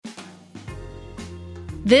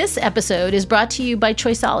This episode is brought to you by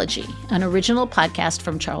Choiceology, an original podcast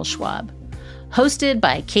from Charles Schwab. Hosted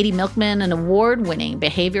by Katie Milkman, an award-winning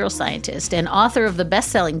behavioral scientist and author of the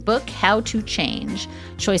best-selling book, How to Change,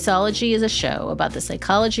 Choiceology is a show about the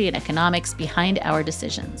psychology and economics behind our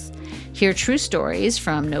decisions. Hear true stories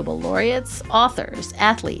from Nobel laureates, authors,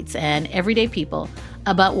 athletes, and everyday people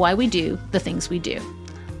about why we do the things we do.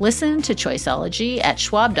 Listen to Choiceology at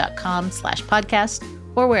schwab.com/podcast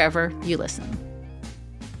or wherever you listen.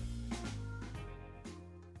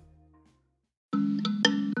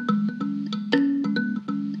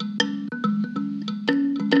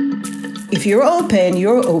 If you're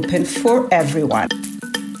open for everyone.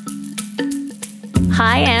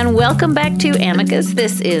 Hi, and welcome back to Amicus.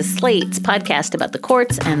 This is Slate's podcast about the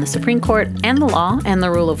courts and the Supreme Court and the law and the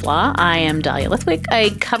rule of law. I am Dahlia Lithwick.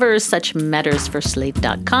 I cover such matters for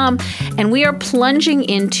Slate.com, and we are plunging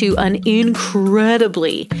into an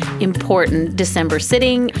incredibly important December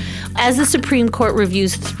sitting as the Supreme Court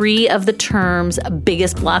reviews three of the term's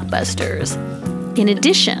biggest blockbusters. In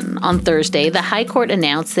addition, on Thursday, the High Court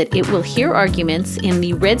announced that it will hear arguments in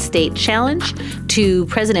the red state challenge to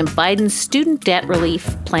President Biden's student debt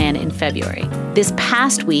relief plan in February. This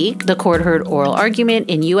past week, the court heard oral argument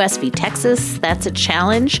in U.S. v. Texas. That's a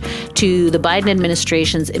challenge to the Biden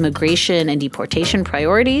administration's immigration and deportation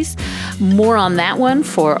priorities. More on that one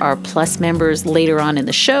for our Plus members later on in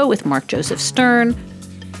the show with Mark Joseph Stern.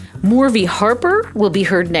 Moore v. Harper will be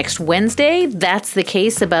heard next Wednesday. That's the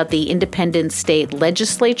case about the independent state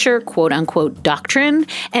legislature, quote-unquote, doctrine,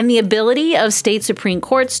 and the ability of state Supreme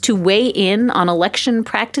Courts to weigh in on election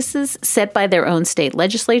practices set by their own state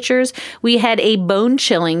legislatures. We had a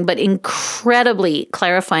bone-chilling but incredibly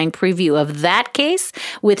clarifying preview of that case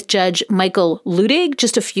with Judge Michael Luttig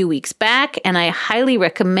just a few weeks back, and I highly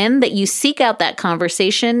recommend that you seek out that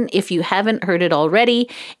conversation if you haven't heard it already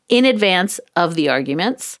in advance of the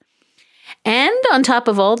arguments. And on top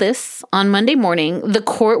of all this, on Monday morning, the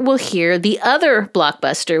court will hear the other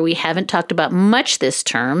blockbuster we haven't talked about much this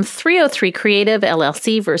term, 303 Creative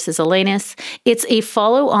LLC versus Elenis. It's a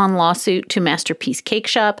follow-on lawsuit to Masterpiece Cake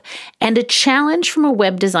Shop and a challenge from a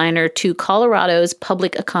web designer to Colorado's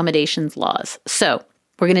public accommodations laws. So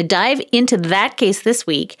we're going to dive into that case this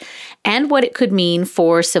week and what it could mean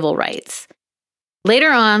for civil rights.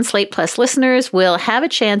 Later on, Slate Plus listeners will have a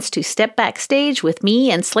chance to step backstage with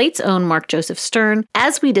me and Slate's own Mark Joseph Stern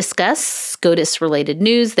as we discuss SCOTUS-related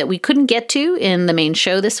news that we couldn't get to in the main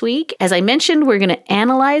show this week. As I mentioned, we're going to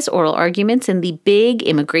analyze oral arguments in the big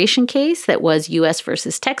immigration case that was U.S.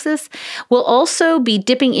 versus Texas. We'll also be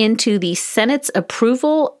dipping into the Senate's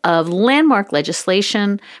approval of landmark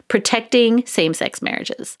legislation protecting same-sex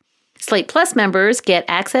marriages. Slate Plus members get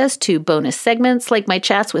access to bonus segments like my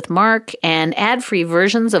chats with Mark and ad-free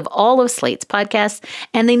versions of all of Slate's podcasts,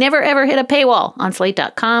 and they never ever hit a paywall on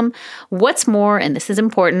Slate.com. What's more, and this is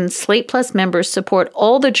important, Slate Plus members support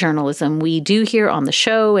all the journalism we do here on the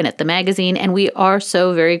show and at the magazine, and we are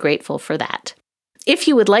so very grateful for that. If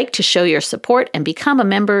you would like to show your support and become a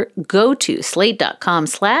member, go to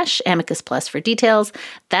slate.com/Amicus Plus for details.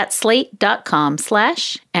 That's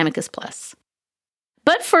slate.com/Amicus Plus.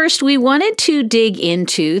 But first, we wanted to dig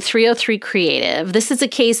into 303 Creative. This is a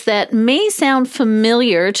case that may sound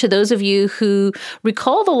familiar to those of you who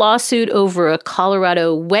recall the lawsuit over a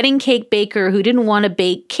Colorado wedding cake baker who didn't want to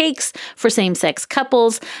bake cakes for same-sex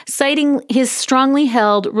couples. Citing his strongly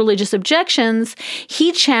held religious objections,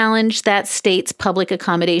 he challenged that state's public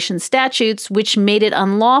accommodation statutes, which made it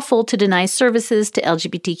unlawful to deny services to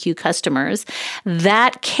LGBTQ customers.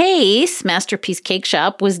 That case, Masterpiece Cake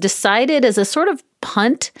Shop, was decided as a sort of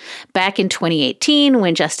punt back in 2018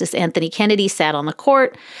 when Justice Anthony Kennedy sat on the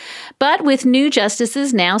court. But with new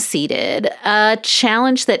justices now seated, a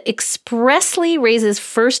challenge that expressly raises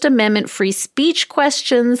First Amendment free speech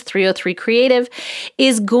questions, 303 Creative,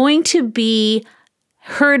 is going to be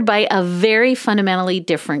heard by a very fundamentally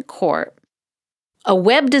different court. A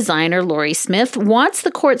web designer, Lorie Smith, wants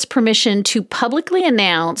the court's permission to publicly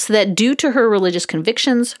announce that due to her religious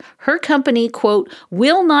convictions, her company, quote,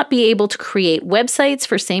 will not be able to create websites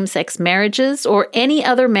for same-sex marriages or any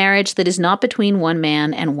other marriage that is not between one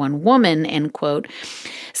man and one woman, end quote.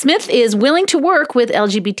 Smith is willing to work with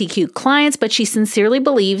LGBTQ clients, but she sincerely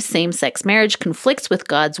believes same-sex marriage conflicts with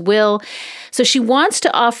God's will. So she wants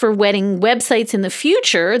to offer wedding websites in the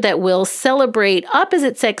future that will celebrate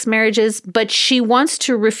opposite-sex marriages, but she wants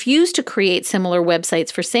to refuse to create similar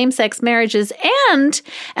websites for same-sex marriages. And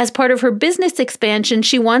as part of her business expansion,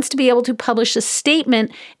 she wants to be able to publish a statement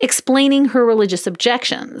explaining her religious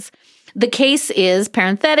objections. The case is,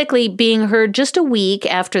 parenthetically, being heard just a week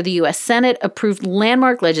after the U.S. Senate approved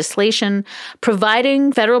landmark legislation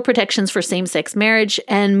providing federal protections for same-sex marriage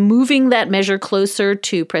and moving that measure closer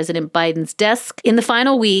to President Biden's desk in the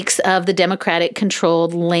final weeks of the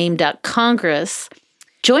Democratic-controlled lame duck Congress.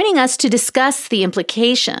 Joining us to discuss the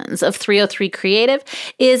implications of 303 Creative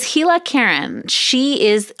is Hila Keren. She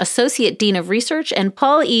is Associate Dean of Research and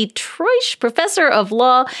Paul E. Troich Professor of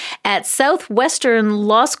Law at Southwestern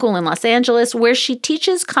Law School in Los Angeles, where she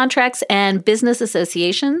teaches contracts and business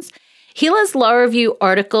associations. Hila's Law Review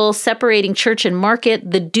article, Separating Church and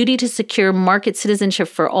Market, The Duty to Secure Market Citizenship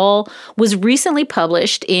for All, was recently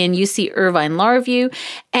published in UC Irvine Law Review,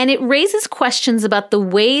 and it raises questions about the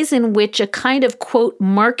ways in which a kind of, quote,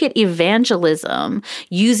 market evangelism,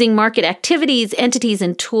 using market activities, entities,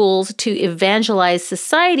 and tools to evangelize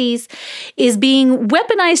societies, is being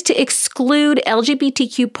weaponized to exclude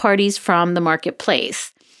LGBTQ parties from the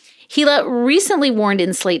marketplace. Hila recently warned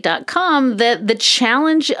in Slate.com that the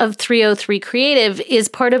challenge of 303 Creative is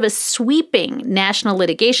part of a sweeping national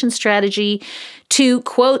litigation strategy to,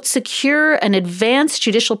 quote, secure an advanced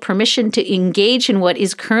judicial permission to engage in what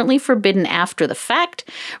is currently forbidden after the fact,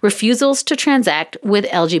 refusals to transact with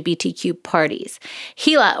LGBTQ parties.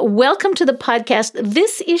 Hila, welcome to the podcast.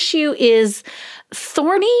 This issue is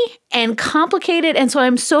thorny and complicated, and so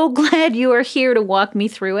I'm so glad you are here to walk me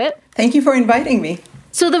through it. Thank you for inviting me.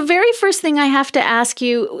 So the very first thing I have to ask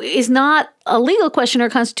you is not a legal question or a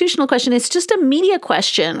constitutional question. It's just a media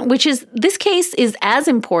question, which is this case is as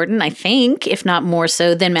important, I think, if not more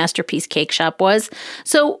so, than Masterpiece Cake Shop was.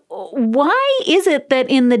 So why is it that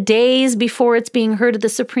in the days before it's being heard at the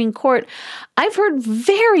Supreme Court, I've heard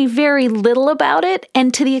very, very little about it.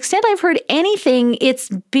 And to the extent I've heard anything, it's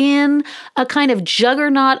been a kind of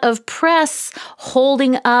juggernaut of press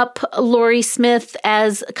holding up Lorie Smith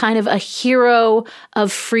as kind of a hero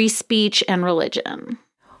of free speech and religion.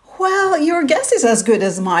 Well, your guess is as good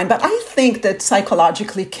as mine, but I think that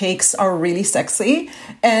psychologically cakes are really sexy,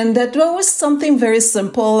 and that there was something very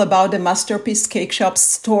simple about the Masterpiece Cake Shop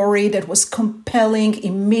story that was compelling,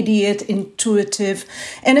 immediate, intuitive,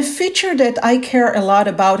 and a feature that I care a lot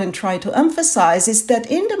about and try to emphasize is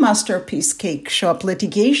that in the Masterpiece Cake Shop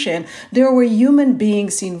litigation, there were human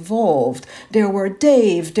beings involved. There were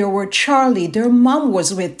Dave, there were Charlie, their mom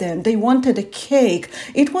was with them, they wanted a cake.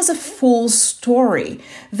 It was a full story.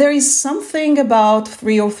 There is something about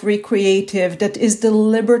 303 Creative that is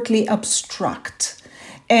deliberately abstract.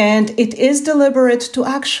 And it is deliberate to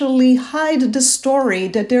actually hide the story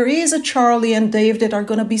that there is a Charlie and Dave that are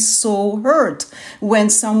going to be so hurt when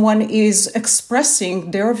someone is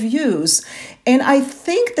expressing their views. And I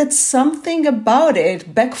think that something about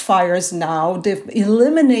it backfires now, the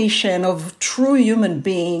elimination of true human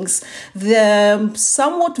beings, the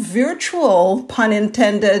somewhat virtual, pun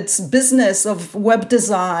intended, business of web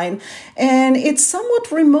design, and it's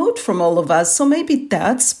somewhat remote from all of us. So maybe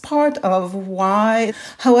that's part of why.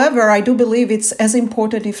 However, I do believe it's as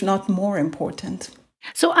important, if not more important.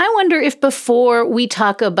 So I wonder if before we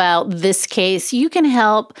talk about this case, you can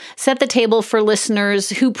help set the table for listeners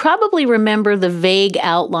who probably remember the vague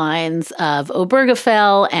outlines of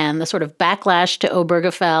Obergefell and the sort of backlash to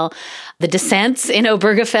Obergefell, the dissents in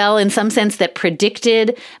Obergefell in some sense that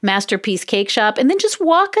predicted Masterpiece Cake Shop, and then just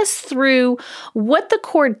walk us through what the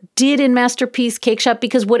court did in Masterpiece Cake Shop,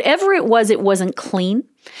 because whatever it wasn't clean.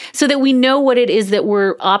 So that we know what it is that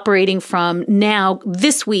we're operating from now,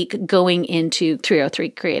 this week, going into 303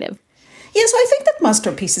 Creative. Yes, I think that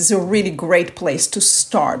Masterpiece is a really great place to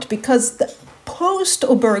start because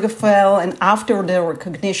post-Obergefell and after the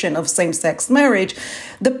recognition of same-sex marriage,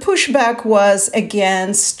 the pushback was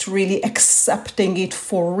against really accepting it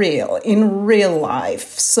for real, in real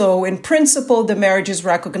life. So in principle, the marriage is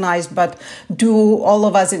recognized, but do all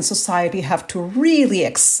of us in society have to really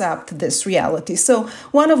accept this reality? So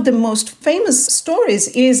one of the most famous stories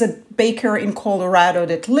is a baker in Colorado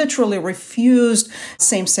that literally refused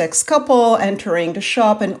same-sex couple entering the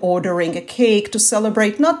shop and ordering a cake to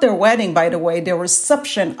celebrate not their wedding, by the way, their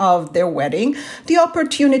reception of their wedding. The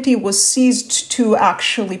opportunity was seized to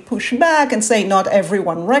actually push back and say not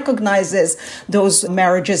everyone recognizes those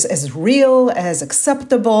marriages as real, as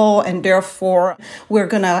acceptable, and therefore we're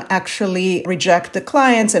going to actually reject the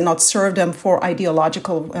clients and not serve them for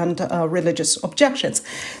ideological and religious objections.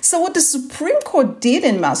 So what the Supreme Court did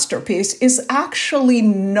in Masterpiece masterpiece is actually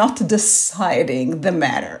not deciding the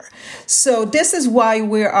matter. So this is why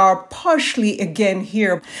we are partially again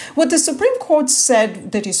here. What the Supreme Court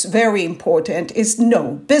said that is very important is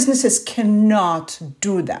no, businesses cannot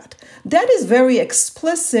do that. That is very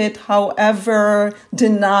explicit, however,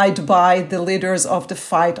 denied by the leaders of the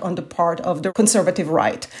fight on the part of the conservative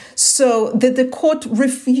right. So the court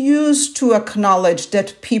refused to acknowledge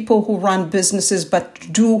that people who run businesses but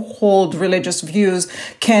do hold religious views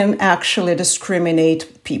can actually discriminate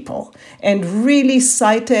people, and really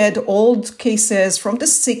cited old cases from the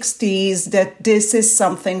 60s that this is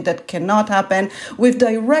something that cannot happen, with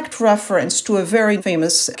direct reference to a very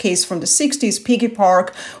famous case from the 60s, Piggy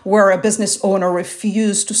Park, where a business owner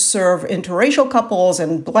refused to serve interracial couples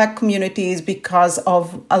and Black communities because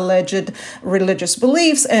of alleged religious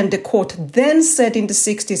beliefs. And the court then said in the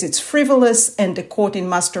 60s it's frivolous, and the court in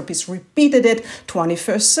Masterpiece repeated it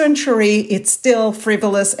 21st century, it's still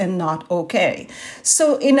frivolous and not okay.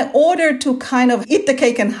 So in order to kind of eat the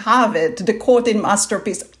cake and have it, the court in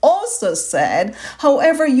Masterpiece also said,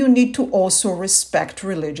 however, you need to also respect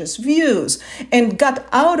religious views, and got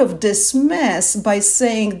out of this mess by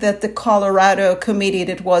saying that the Colorado committee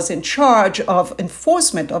that was in charge of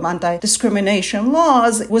enforcement of anti-discrimination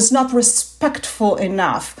laws was not respectful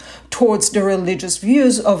enough towards the religious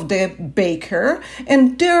views of the baker,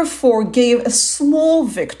 and therefore gave a small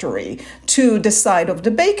victory to the side of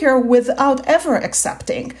the baker without ever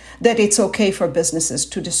accepting that it's okay for businesses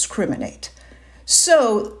to discriminate.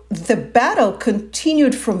 So the battle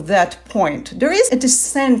continued from that point. There is a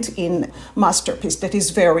dissent in Masterpiece that is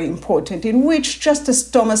very important, in which Justice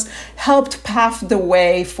Thomas helped pave the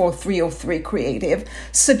way for 303 Creative,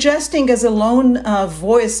 suggesting as a lone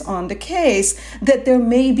voice on the case that there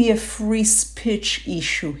may be a free speech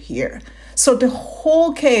issue here. So the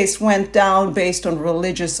whole case went down based on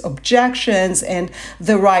religious objections and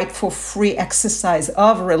the right for free exercise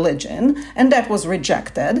of religion, and that was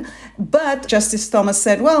rejected. But Justice Thomas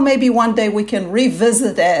said, well, maybe one day we can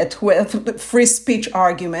revisit it with the free speech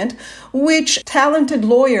argument, which talented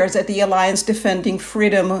lawyers at the Alliance Defending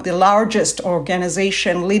Freedom, the largest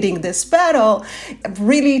organization leading this battle,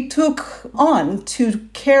 really took on to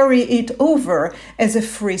carry it over as a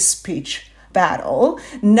free speech battle,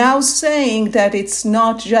 now saying that it's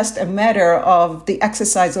not just a matter of the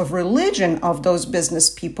exercise of religion of those business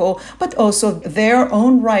people, but also their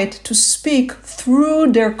own right to speak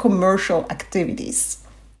through their commercial activities.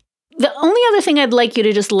 The only other thing I'd like you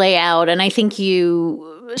to just lay out, and I think you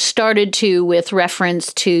started to with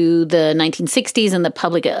reference to the 1960s and the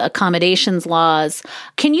public accommodations laws.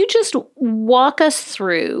 Can you just walk us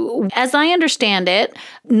through? As I understand it,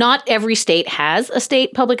 not every state has a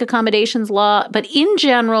state public accommodations law, but in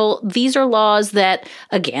general, these are laws that,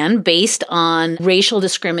 again, based on racial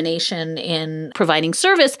discrimination in providing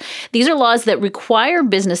service, these are laws that require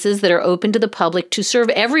businesses that are open to the public to serve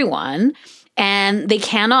everyone. And they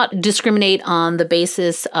cannot discriminate on the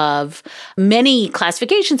basis of many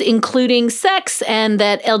classifications, including sex, and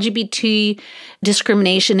that LGBT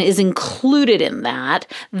discrimination is included in that.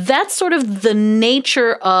 That's sort of the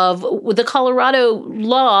nature of the Colorado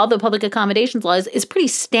law, the public accommodations law, is pretty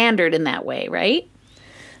standard in that way, right?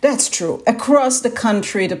 That's true. Across the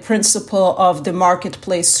country, the principle of the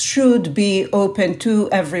marketplace should be open to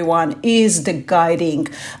everyone is the guiding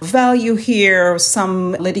value here.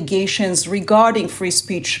 Some litigations regarding free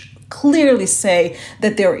speech clearly say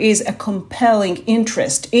that there is a compelling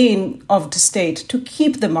interest of the state to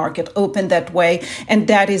keep the market open that way, and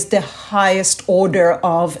that is the highest order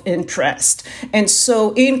of interest. And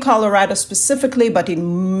so in Colorado specifically, but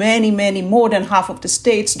in many, many more than half of the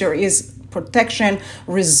states, there is protection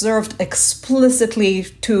reserved explicitly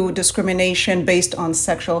to discrimination based on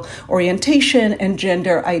sexual orientation and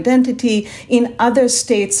gender identity. In other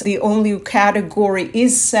states, the only category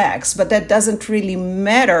is sex, but that doesn't really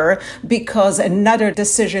matter because another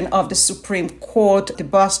decision of the Supreme Court, the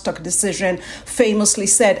Bostock decision, famously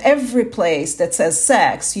said every place that says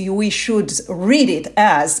sex, we should read it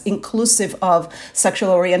as inclusive of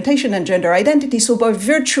sexual orientation and gender identity. So by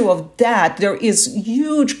virtue of that, there is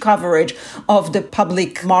huge coverage of the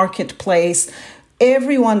public marketplace.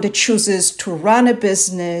 Everyone that chooses to run a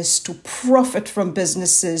business, to profit from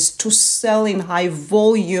businesses, to sell in high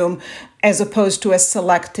volume, as opposed to a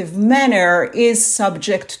selective manner, is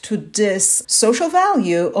subject to this social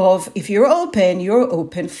value of if you're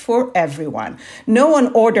open for everyone. No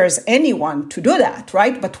one orders anyone to do that,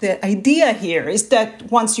 right? But the idea here is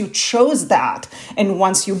that once you chose that and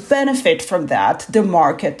once you benefit from that, the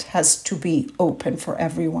market has to be open for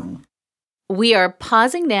everyone. We are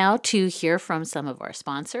pausing now to hear from some of our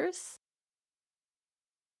sponsors.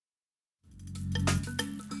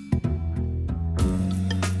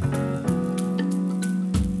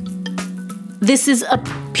 This is a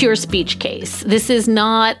pure speech case. This is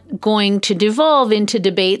not going to devolve into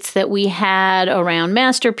debates that we had around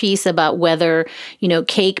Masterpiece about whether,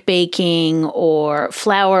 cake baking or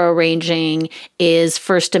flower arranging is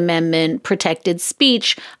First Amendment protected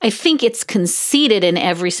speech. I think it's conceded in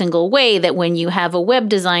every single way that when you have a web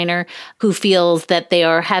designer who feels that they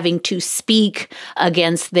are having to speak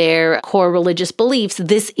against their core religious beliefs,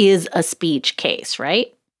 this is a speech case,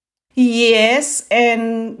 right? Yes,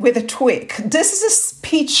 and with a tweak. This is a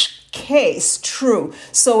speech case, true.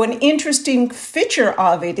 So an interesting feature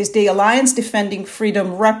of it is the Alliance Defending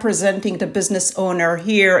Freedom, representing the business owner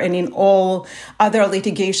here and in all other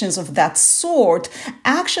litigations of that sort,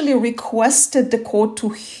 actually requested the court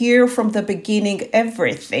to hear from the beginning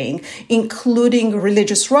everything, including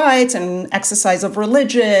religious rights and exercise of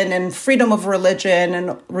religion and freedom of religion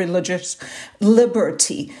and religious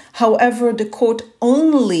liberty. However, the court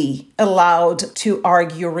only allowed to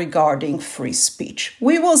argue regarding free speech.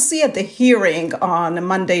 We will see at the hearing on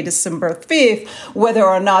Monday, December 5th, whether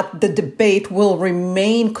or not the debate will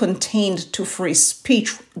remain contained to free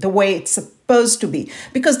speech the way it's supposed to be,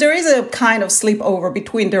 because there is a kind of sleepover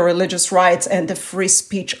between the religious rights and the free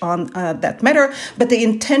speech on that matter. But the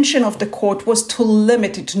intention of the court was to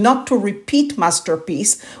limit it, not to repeat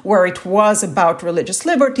Masterpiece, where it was about religious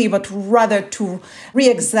liberty, but rather to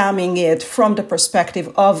re-examine it from the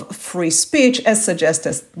perspective of free speech, as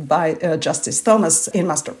suggested by Justice Thomas in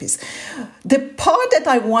Masterpiece. The part that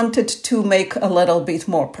I wanted to make a little bit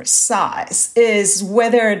more precise is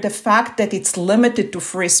whether the fact that it's limited to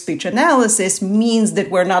free speech analysis means that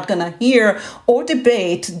we're not going to hear or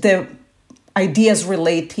debate the ideas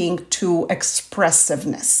relating to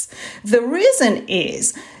expressiveness. The reason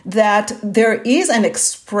is that there is an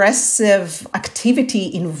expressive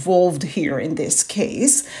activity involved here in this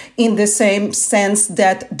case, in the same sense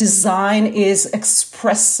that design is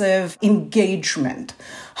expressive engagement.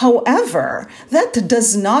 However, that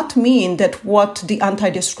does not mean that what the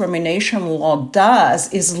anti-discrimination law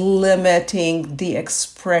does is limiting the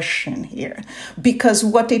expression here, because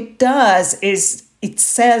what it does is it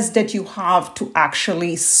says that you have to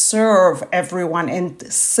actually serve everyone and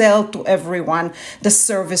sell to everyone the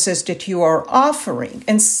services that you are offering.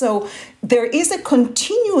 And so there is a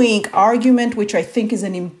continuing argument, which I think is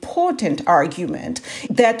an important argument,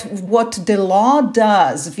 that what the law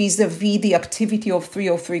does vis-a-vis the activity of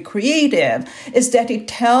 303 Creative is that it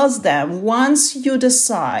tells them once you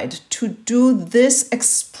decide to do this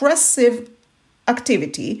expressive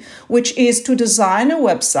activity, which is to design a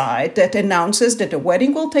website that announces that a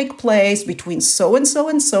wedding will take place between so-and-so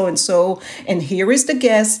and so-and-so, and here is the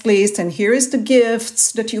guest list, and here is the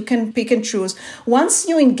gifts that you can pick and choose. Once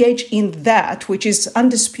you engage in that, which is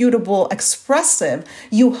undisputable expressive,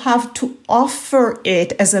 you have to offer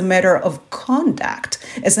it as a matter of conduct,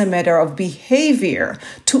 as a matter of behavior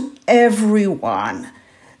to everyone.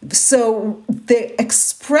 So the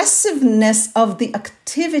expressiveness of the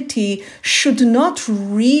activity should not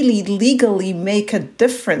really legally make a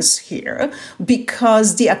difference here,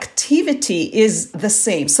 because the activity is the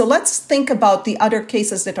same. So let's think about the other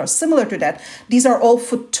cases that are similar to that. These are all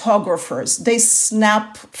photographers. They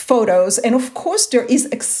snap photos. And of course, there is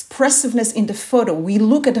expressiveness in the photo. We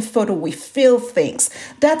look at the photo, we feel things.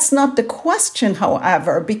 That's not the question,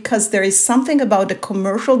 however, because there is something about the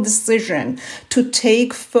commercial decision to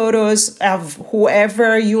take photos of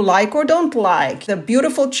whoever you like or don't like, the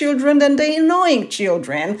beautiful children and the annoying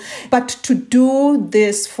children, but to do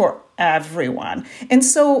this for everyone. And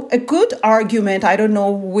so a good argument, I don't know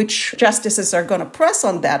which justices are going to press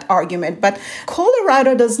on that argument, but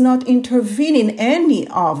Colorado does not intervene in any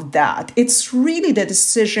of that. It's really the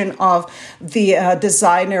decision of the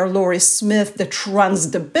designer, Lori Smith, that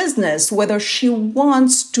runs the business, whether she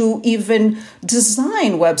wants to even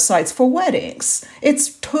design websites for weddings.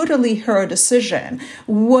 It's totally her decision.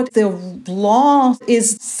 What the law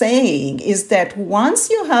is saying is that once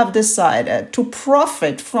you have decided to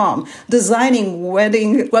profit from designing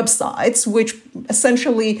wedding websites, which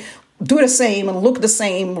essentially do the same and look the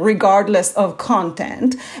same regardless of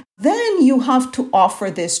content, then you have to offer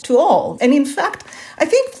this to all. And in fact, I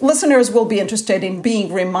think listeners will be interested in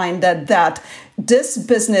being reminded that this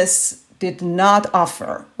business did not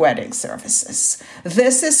offer wedding services.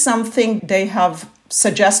 This is something they have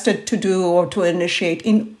suggested to do or to initiate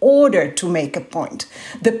in order to make a point.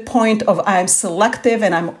 The point of I'm selective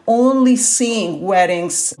and I'm only seeing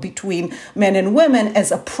weddings between men and women as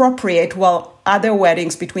appropriate, while other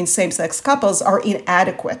weddings between same-sex couples are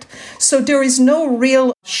inadequate. So there is no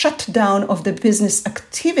real shutdown of the business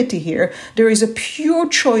activity here. There is a pure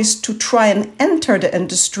choice to try and enter the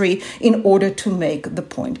industry in order to make the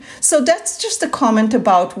point. So that's just a comment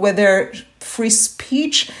about whether free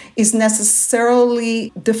speech is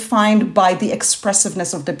necessarily defined by the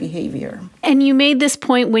expressiveness of the behavior. And you made this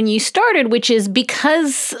point when you started, which is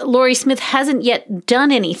because Lorie Smith hasn't yet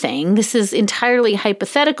done anything, this is entirely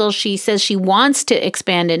hypothetical. She says she wants to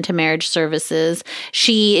expand into marriage services.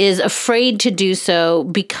 She is afraid to do so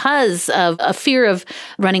because of a fear of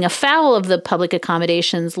running afoul of the public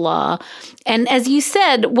accommodations law. And as you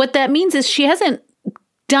said, what that means is she hasn't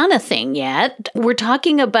done a thing yet. We're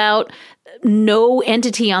talking about no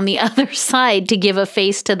entity on the other side to give a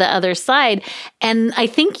face to the other side. And I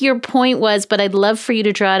think your point was, but I'd love for you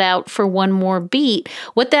to draw it out for one more beat.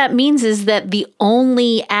 What that means is that the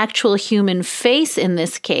only actual human face in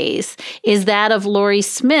this case is that of Lorie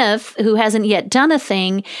Smith, who hasn't yet done a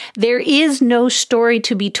thing. There is no story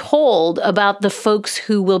to be told about the folks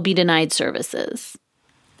who will be denied services.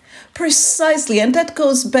 Precisely. And that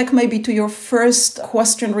goes back maybe to your first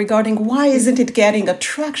question regarding why isn't it getting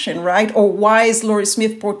attraction, right? Or why is Lorie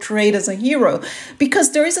Smith portrayed as a hero?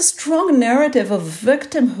 Because there is a strong narrative of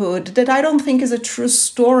victimhood that I don't think is a true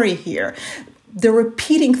story here. The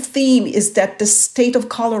repeating theme is that the state of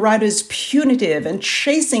Colorado is punitive and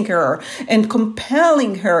chasing her and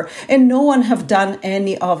compelling her, and no one have done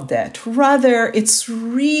any of that. Rather, it's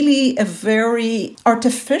really a very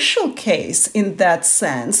artificial case in that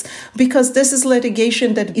sense, because this is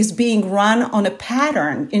litigation that is being run on a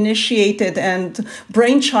pattern initiated and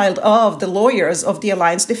brainchild of the lawyers of the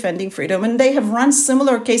Alliance Defending Freedom, and they have run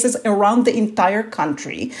similar cases around the entire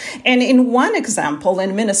country. And in one example,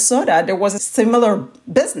 in Minnesota, there was a similar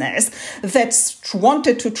business that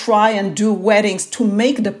wanted to try and do weddings to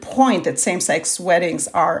make the point that same-sex weddings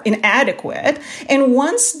are inadequate. And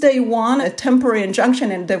once they won a temporary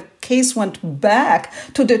injunction and the case went back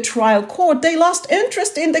to the trial court, they lost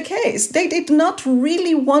interest in the case. They did not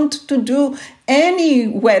really want to do any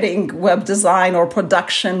wedding web design or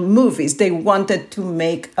production movies. They wanted to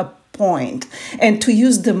make a point and to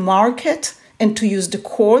use the market and to use the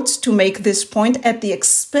courts to make this point at the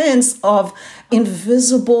expense of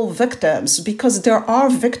invisible victims, because there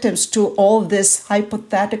are victims to all this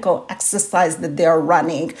hypothetical exercise that they are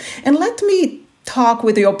running. And let me talk,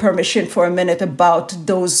 with your permission, for a minute about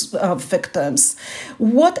those victims.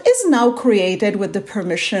 What is now created with the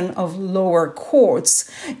permission of lower courts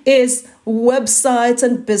is websites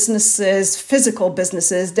and businesses, physical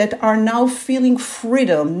businesses, that are now feeling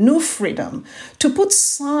freedom, new freedom, to put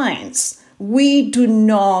signs. We do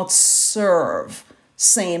not serve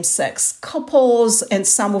same-sex couples, and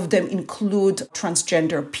some of them include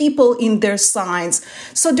transgender people in their signs.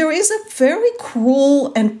 So there is a very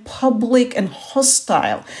cruel and public and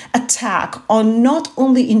hostile attack on not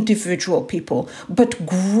only individual people, but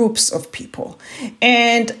groups of people.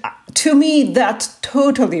 And to me, that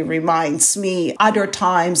totally reminds me other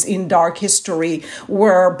times in dark history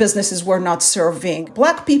where businesses were not serving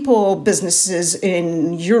Black people, businesses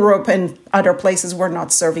in Europe and other places were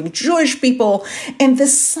not serving Jewish people. And the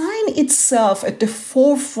sign itself at the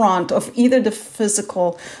forefront of either the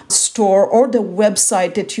physical store or the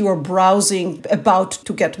website that you are browsing about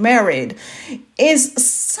to get married is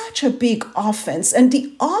such a big offense. And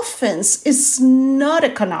the offense is not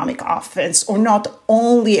economic offense or not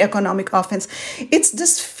only economic offense. It's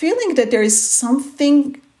this feeling that there is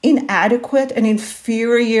something inadequate and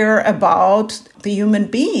inferior about the human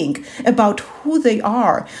being, about who they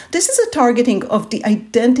are. This is a targeting of the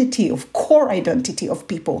identity, of core identity of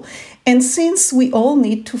people. And since we all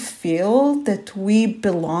need to feel that we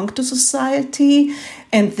belong to society,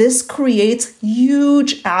 and this creates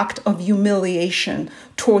huge act of humiliation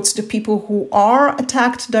towards the people who are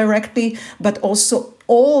attacked directly, but also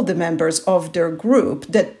all the members of their group,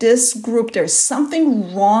 that this group, there's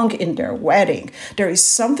something wrong in their wedding. There is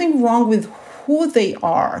something wrong with who they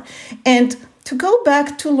are. And to go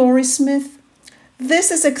back to Lorie Smith,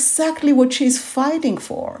 this is exactly what she's fighting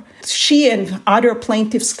for. She and other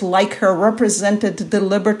plaintiffs like her, represented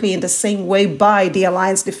deliberately in the same way by the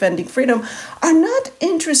Alliance Defending Freedom, are not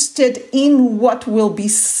interested in what will be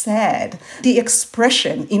said, the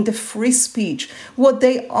expression, in the free speech. What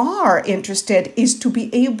they are interested is to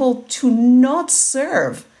be able to not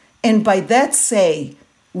serve, and by that say,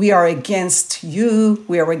 we are against you,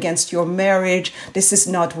 we are against your marriage, this is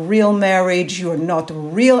not real marriage, you're not a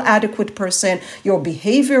real adequate person, your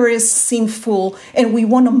behavior is sinful, and we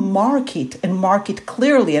want to mark it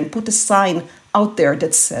clearly and put a sign out there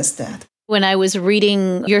that says that. When I was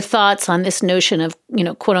reading your thoughts on this notion of,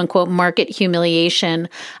 quote unquote, market humiliation,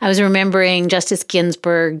 I was remembering Justice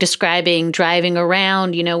Ginsburg describing driving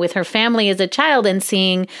around, with her family as a child and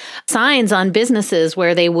seeing signs on businesses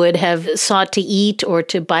where they would have sought to eat or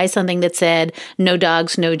to buy something that said, no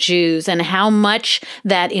dogs, no Jews, and how much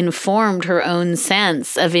that informed her own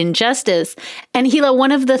sense of injustice. And Hila,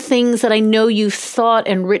 one of the things that I know you've thought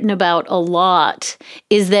and written about a lot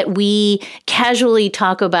is that we casually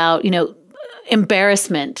talk about,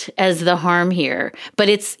 embarrassment as the harm here, but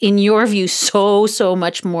it's, in your view, so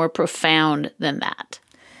much more profound than that.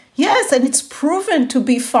 Yes, and it's proven to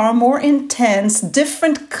be far more intense,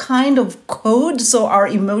 different kind of code. So our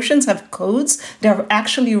emotions have codes. They're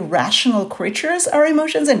actually rational creatures, our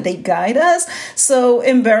emotions, and they guide us. So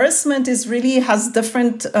embarrassment has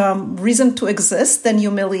different reason to exist than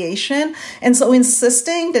humiliation. And so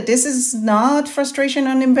insisting that this is not frustration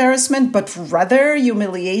and embarrassment, but rather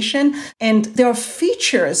humiliation. And there are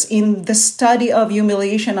features in the study of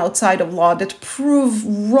humiliation outside of law that prove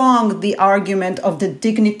wrong the argument of the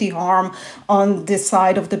dignity harm on the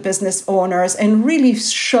side of the business owners and really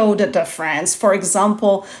show the difference. For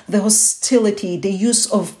example, the hostility, the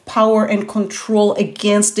use of power and control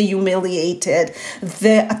against the humiliated,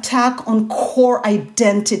 the attack on core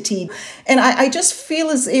identity. And I just feel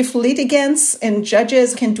as if litigants and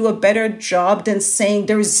judges can do a better job than saying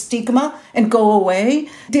there is stigma and go away.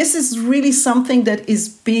 This is really something that is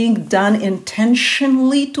being done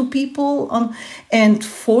intentionally to people and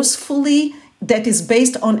forcefully, that is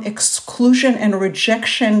based on exclusion and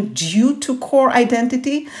rejection due to core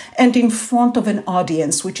identity and in front of an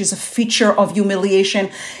audience, which is a feature of humiliation.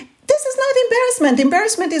 This is not embarrassment.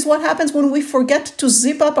 Embarrassment is what happens when we forget to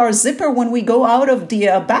zip up our zipper when we go out of the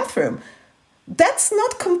bathroom. That's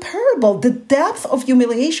not comparable, the depth of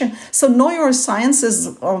humiliation. So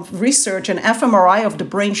neurosciences of research and fMRI of the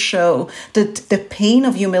brain show that the pain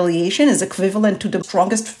of humiliation is equivalent to the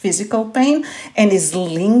strongest physical pain and is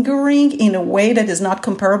lingering in a way that is not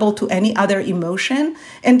comparable to any other emotion.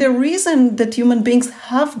 And the reason that human beings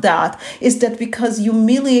have that is that because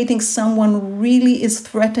humiliating someone really is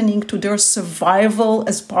threatening to their survival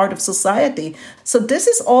as part of society. So this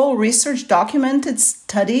is all research documented,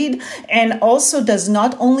 studied, and also does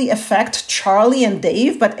not only affect Charlie and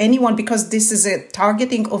Dave, but anyone, because this is a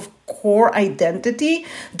targeting of core identity.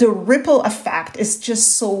 The ripple effect is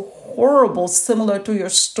just so horrible, similar to your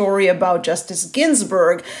story about Justice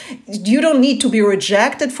Ginsburg. You don't need to be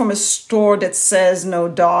rejected from a store that says no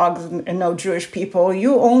dogs and no Jewish people.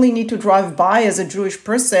 You only need to drive by as a Jewish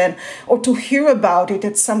person or to hear about it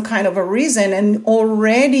at some kind of a reason, and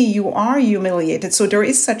already you are humiliated. So there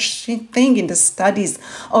is such a thing in the studies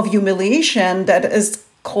of humiliation that is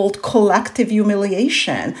called collective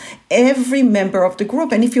humiliation, every member of the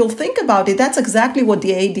group. And if you'll think about it, that's exactly what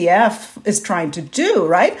the ADF is trying to do,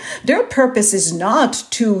 right? Their purpose is not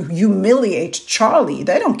to humiliate Charlie.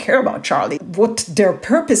 They don't care about Charlie. What their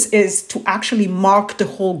purpose is to actually mark the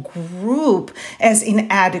whole group as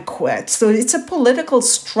inadequate. So it's a political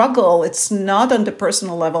struggle. It's not on the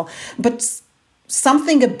personal level, but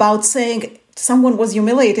something about saying someone was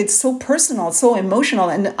humiliated, so personal, so emotional,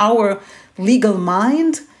 and our legal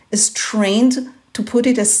mind is trained to put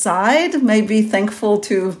it aside, maybe thankful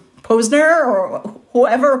to Posner or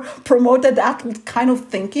whoever promoted that kind of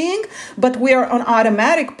thinking. But we are on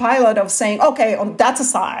automatic pilot of saying, okay, that's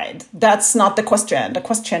aside. That's not the question. The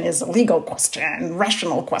question is a legal question,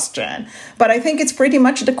 rational question. But I think it's pretty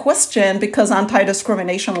much the question because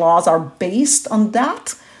anti-discrimination laws are based on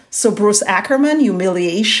that. So Bruce Ackerman,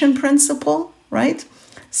 humiliation principle, right?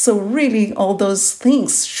 So really, all those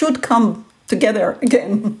things should come together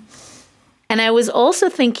again. And I was also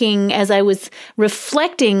thinking, as I was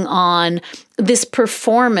reflecting on this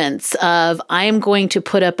performance of, I am going to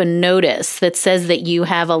put up a notice that says that you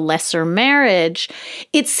have a lesser marriage,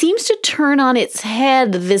 it seems to turn on its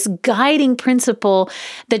head this guiding principle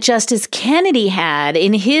that Justice Kennedy had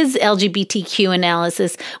in his LGBTQ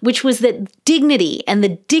analysis, which was that dignity and the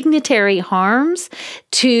dignitary harms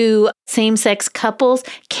to same-sex couples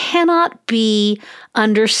cannot be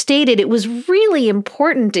understated. It was really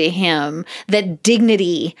important to him that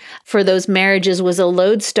dignity for those marriages was a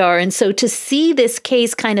lodestar. And so to see this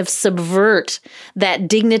case kind of subvert that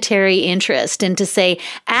dignitary interest and to say,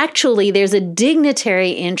 actually, there's a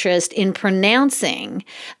dignitary interest in pronouncing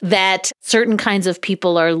that certain kinds of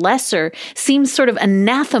people are lesser seems sort of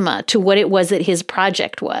anathema to what it was that his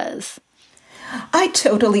project was. I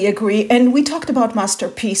totally agree. And we talked about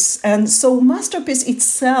Masterpiece. And so Masterpiece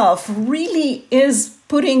itself really is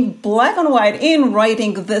putting black and white in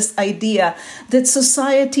writing this idea that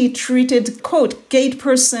society treated, quote, gay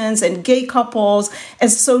persons and gay couples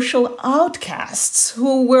as social outcasts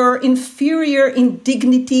who were inferior in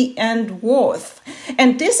dignity and worth.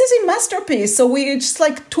 And this is a masterpiece. So we just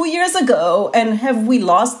like 2 years ago, and have we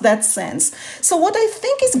lost that sense? So what I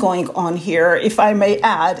think is going on here, if I may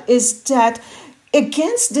add, is that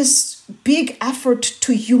against this big effort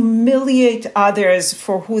to humiliate others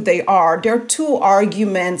for who they are, there are two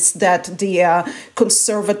arguments that the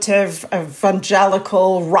conservative evangelical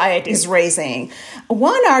right is raising.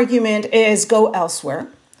 One argument is go elsewhere.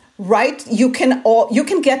 Right? You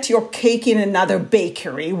can get your cake in another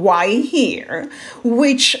bakery. Why here?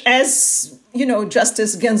 Which, as you know,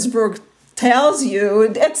 Justice Ginsburg tells you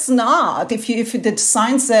it's not. If the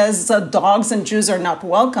sign says dogs and Jews are not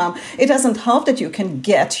welcome, it doesn't help that you can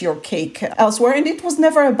get your cake elsewhere. And it was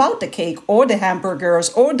never about the cake or the hamburgers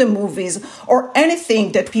or the movies or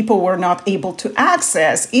anything that people were not able to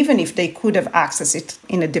access, even if they could have accessed it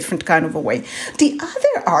in a different kind of a way. The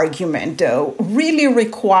other argument, though, really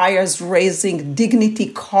requires raising dignity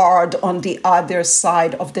card on the other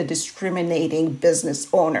side of the discriminating business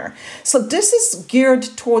owner. So this is geared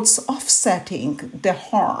towards offsetting the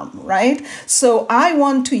harm, right? So I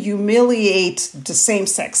want to humiliate the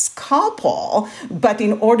same-sex couple, but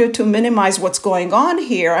in order to minimize what's going on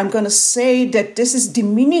here, I'm going to say that this is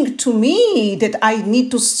demeaning to me, that I need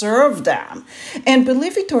to serve them. And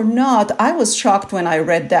believe it or not, I was shocked when I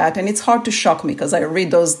read that, and it's hard to shock me because I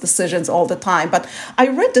read those decisions all the time, but I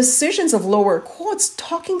read decisions of lower courts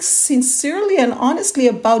talking sincerely and honestly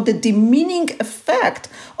about the demeaning effect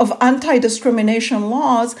of anti-discrimination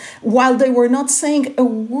laws, while they were not saying a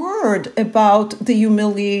word about the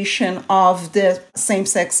humiliation of the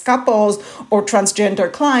same-sex couples or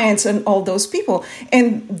transgender clients and all those people.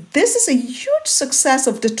 And this is a huge success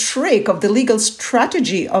of the trick, of the legal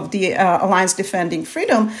strategy of the Alliance Defending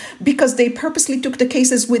Freedom, because they purposely took the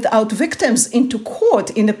cases without victims into court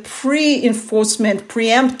in a pre-enforcement,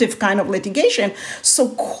 preemptive kind of litigation. So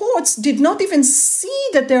courts did not even see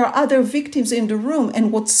that there are other victims in the room.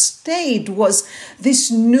 And what stayed was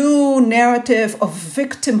this new narrative of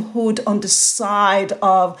victimhood on the side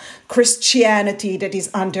of Christianity that is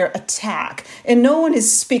under attack. And no one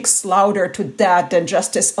speaks louder to that than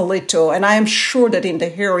Justice Alito. And I am sure that in the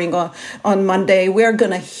hearing on Monday, we're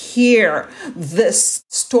going to hear this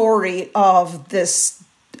story of this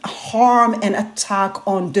harm and attack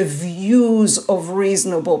on the views of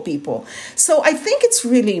reasonable people. So I think it's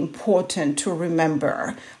really important to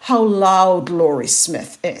remember how loud Lorie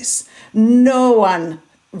Smith is. No one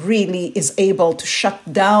really is able to shut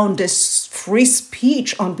down this free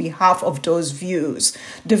speech on behalf of those views.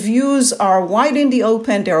 The views are wide in the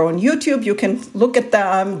open. They're on YouTube. You can look at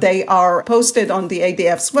them. They are posted on the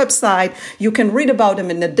ADF's website. You can read about them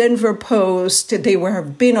in the Denver Post. They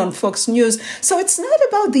have been on Fox News. So it's not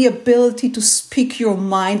about the ability to speak your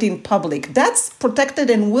mind in public. That's protected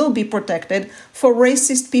and will be protected for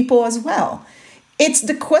racist people as well.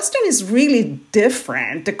 The question is really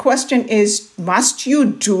different. The question is, must you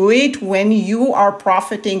do it when you are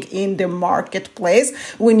profiting in the marketplace,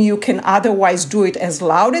 when you can otherwise do it as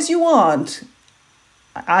loud as you want,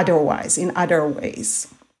 otherwise, in other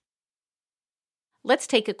ways? Let's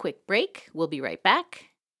take a quick break. We'll be right back.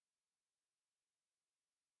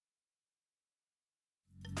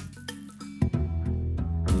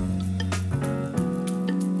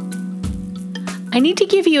 I need to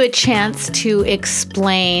give you a chance to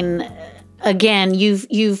explain. Again,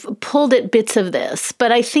 you've pulled at bits of this,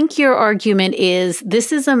 but I think your argument is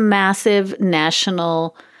this is a massive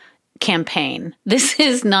national campaign. This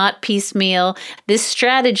is not piecemeal. This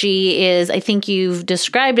strategy is, I think you've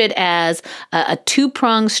described it as a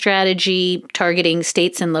two-pronged strategy targeting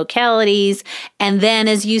states and localities. And then,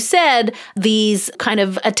 as you said, these kind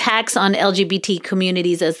of attacks on LGBT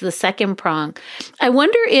communities as the second prong. I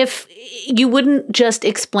wonder if you wouldn't just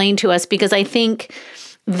explain to us, because I think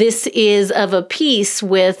this is of a piece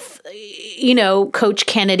with, Coach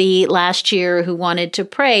Kennedy last year who wanted to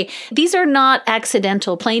pray. These are not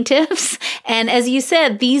accidental plaintiffs. And as you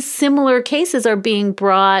said, these similar cases are being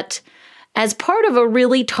brought as part of a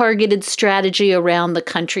really targeted strategy around the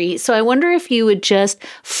country. So I wonder if you would just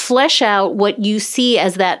flesh out what you see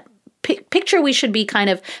as that picture we should be kind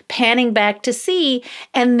of panning back to see.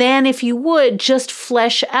 And then if you would just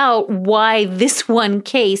flesh out why this one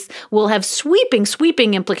case will have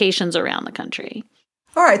sweeping implications around the country.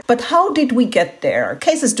 All right, but how did we get there?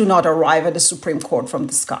 Cases do not arrive at the Supreme Court from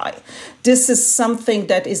the sky. This is something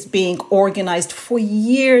that is being organized for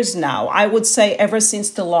years now. I would say ever since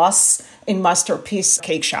the loss in Masterpiece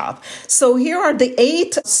Cake Shop. So here are the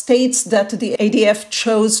 8 states that the ADF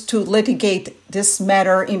chose to litigate this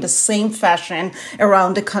matter in the same fashion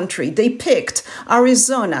around the country. They picked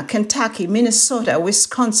Arizona, Kentucky, Minnesota,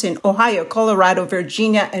 Wisconsin, Ohio, Colorado,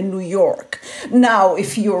 Virginia, and New York. Now,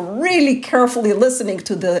 if you're really carefully listening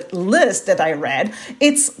to the list that I read,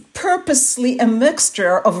 it's purposely a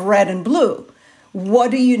mixture of red and blue.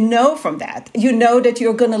 What do you know from that? You know that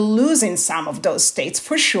you're going to lose in some of those states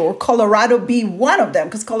for sure. Colorado be one of them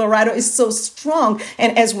because Colorado is so strong.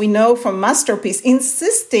 And as we know from Masterpiece,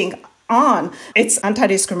 insisting on its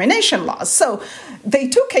anti-discrimination laws. So they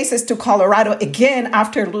took cases to Colorado again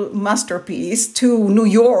after Masterpiece, to New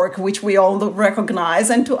York, which we all recognize,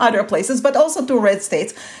 and to other places, but also to red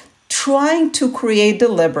states, trying to create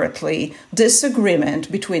deliberately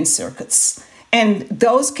disagreement between circuits. And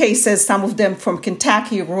those cases, some of them from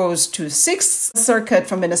Kentucky rose to 6th Circuit,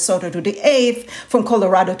 from Minnesota to the 8th, from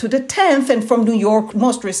Colorado to the 10th, and from New York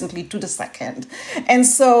most recently to the 2nd. And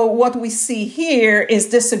so what we see here is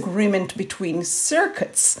disagreement between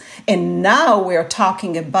circuits. And now we're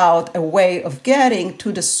talking about a way of getting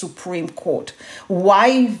to the Supreme Court.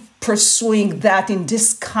 Why pursuing that in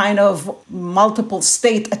this kind of multiple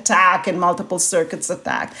state attack and multiple circuits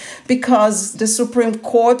attack? Because the Supreme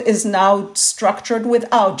Court is now structured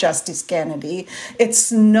without Justice Kennedy.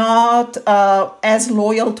 It's not as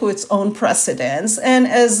loyal to its own precedents. And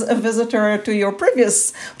as a visitor to your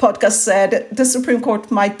previous podcast said, the Supreme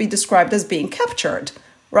Court might be described as being captured.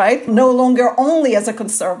 Right? No longer only as a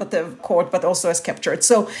conservative court, but also as captured.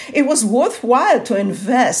 So it was worthwhile to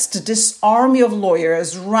invest this army of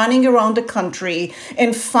lawyers running around the country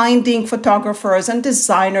and finding photographers and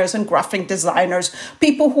designers and graphic designers,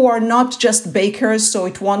 people who are not just bakers, so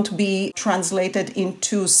it won't be translated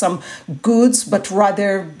into some goods, but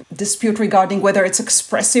rather dispute regarding whether it's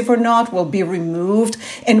expressive or not will be removed.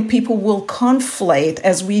 And people will conflate,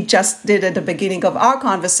 as we just did at the beginning of our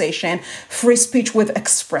conversation, free speech with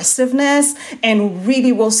expressiveness, and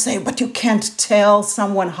really will say, but you can't tell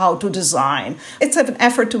someone how to design. It's an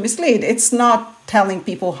effort to mislead. It's not telling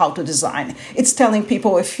people how to design. It's telling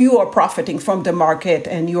people if you are profiting from the market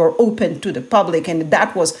and you're open to the public and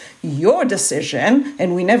that was your decision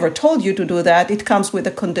and we never told you to do that, it comes with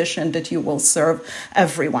a condition that you will serve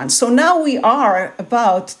everyone. So now we are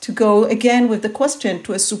about to go again with the question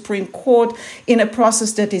to a Supreme Court in a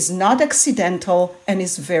process that is not accidental and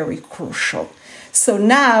is very crucial. So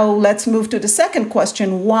now let's move to the second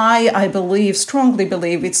question, why I strongly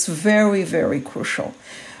believe it's very, very crucial.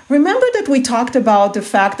 Remember that we talked about the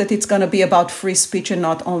fact that it's going to be about free speech and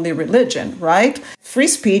not only religion, right? Free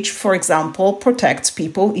speech, for example, protects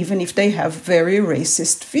people even if they have very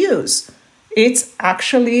racist views. It's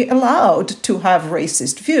actually allowed to have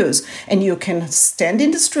racist views. And you can stand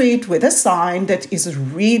in the street with a sign that is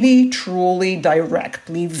really, truly,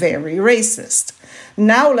 directly very racist.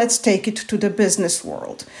 Now let's take it to the business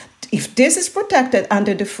world. If this is protected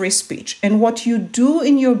under the free speech and what you do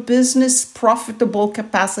in your business profitable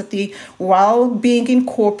capacity while being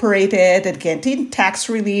incorporated and getting tax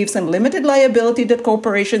reliefs and limited liability that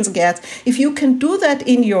corporations get, if you can do that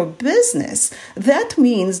in your business, that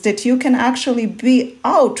means that you can actually be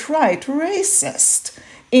outright racist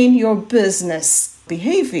in your business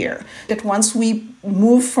behavior. That once we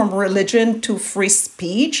move from religion to free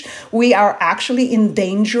speech, we are actually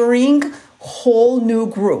endangering whole new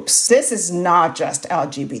groups. This is not just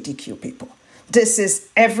LGBTQ people. This is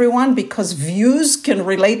everyone, because views can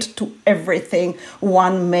relate to everything.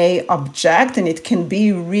 One may object and it can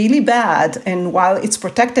be really bad. And while it's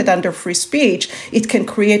protected under free speech, it can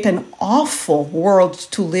create an awful world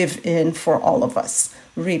to live in for all of us,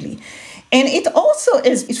 really. And it also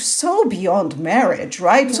is so beyond marriage,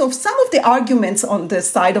 right? So some of the arguments on the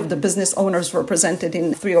side of the business owners represented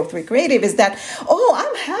in 303 Creative is that,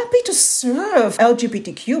 I'm happy to serve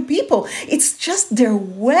LGBTQ people. It's just their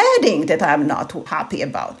wedding that I'm not happy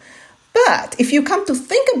about. But if you come to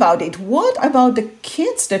think about it, what about the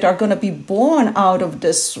kids that are going to be born out of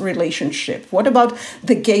this relationship? What about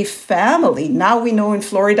the gay family? Now we know in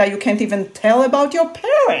Florida you can't even tell about your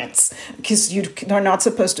parents because you are not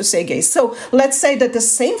supposed to say gay. So let's say that the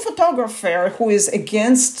same photographer who is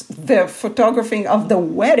against the photographing of the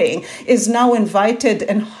wedding is now invited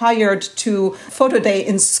and hired to photo day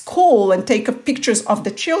in school and take pictures of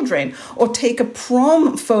the children or take a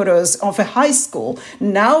prom photos of a high school.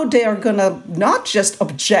 Now they are going to not just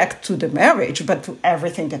object to the marriage, but to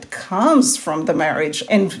everything that comes from the marriage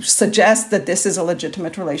and suggest that this is a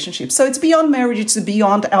legitimate relationship. So it's beyond marriage, it's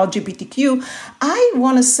beyond LGBTQ. I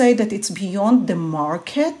want to say that it's beyond the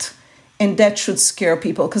market And that should scare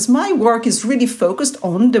people, because my work is really focused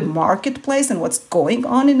on the marketplace and what's going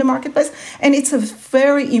on in the marketplace. And it's a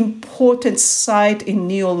very important site in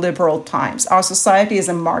neoliberal times. Our society is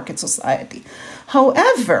a market society.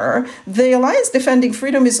 However, the Alliance Defending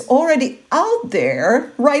Freedom is already out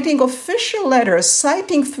there writing official letters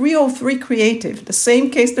citing 303 Creative, the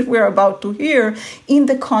same case that we're about to hear, in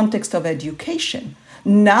the context of education.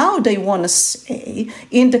 Now they want to say,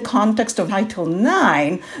 in the context of Title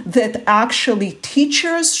IX, that actually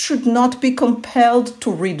teachers should not be compelled to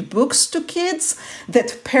read books to kids,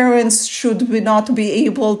 that parents should not be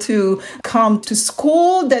able to come to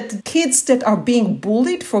school, that kids that are being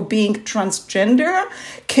bullied for being transgender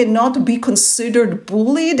cannot be considered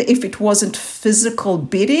bullied if it wasn't physical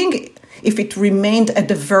beating, if it remained at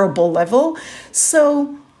the verbal level.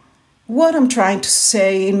 So what I'm trying to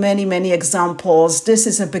say in many, many examples, this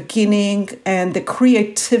is a beginning, and the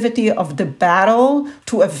creativity of the battle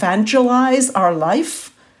to evangelize our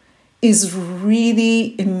life is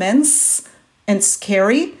really immense and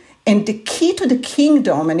scary. And the key to the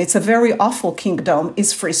kingdom, and it's a very awful kingdom,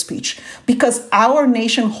 is free speech, because our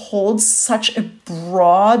nation holds such a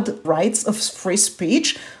broad rights of free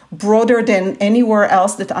speech, broader than anywhere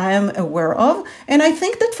else that I am aware of. And I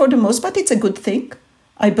think that for the most part, it's a good thing.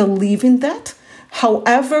 I believe in that.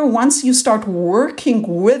 However, once you start working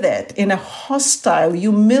with it in a hostile,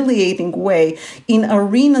 humiliating way, in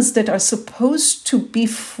arenas that are supposed to be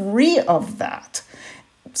free of that,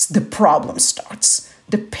 the problem starts,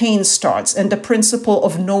 the pain starts, and the principle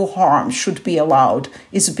of no harm should be allowed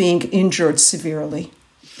is being injured severely.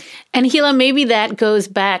 And Hila, maybe that goes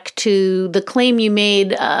back to the claim you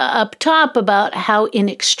made up top about how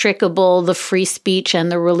inextricable the free speech and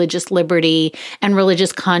the religious liberty and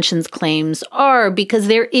religious conscience claims are, because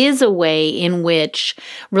there is a way in which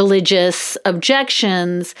religious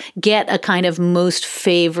objections get a kind of most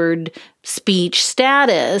favored speech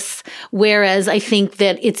status, whereas I think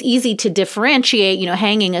that it's easy to differentiate,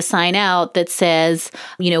 hanging a sign out that says,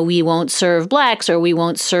 we won't serve blacks or we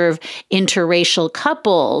won't serve interracial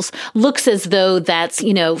couples, looks as though that's,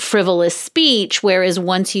 frivolous speech, whereas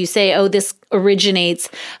once you say, oh, this originates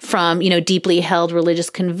from, deeply held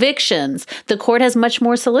religious convictions, the court has much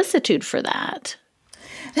more solicitude for that.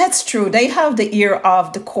 That's true. They have the ear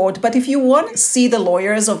of the court. But if you want to see the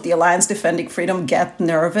lawyers of the Alliance Defending Freedom get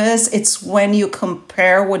nervous, it's when you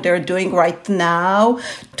compare what they're doing right now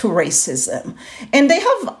to racism. And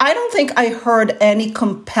I don't think I heard any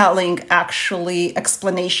compelling, actually,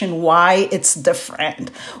 explanation why it's different.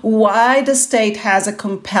 Why the state has a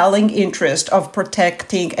compelling interest of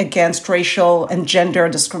protecting against racial and gender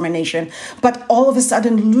discrimination, but all of a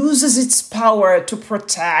sudden loses its power to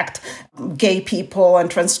protect gay people and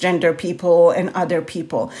transgender people and other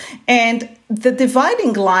people. And the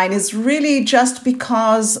dividing line is really just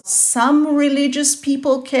because some religious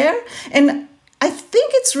people care. And I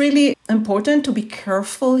think it's really important to be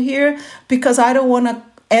careful here, because I don't want to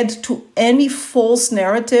add to any false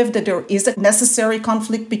narrative that there is a necessary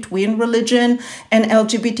conflict between religion and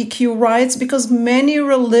LGBTQ rights, because many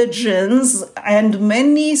religions and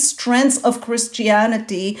many strands of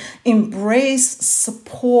Christianity embrace,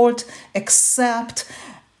 support, accept,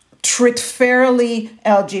 treat fairly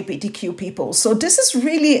LGBTQ people. So this is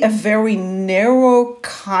really a very narrow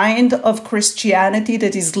kind of Christianity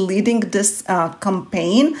that is leading this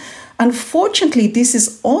campaign. Unfortunately, this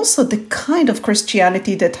is also the kind of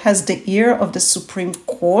Christianity that has the ear of the Supreme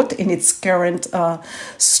Court in its current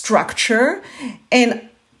structure. And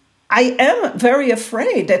I am very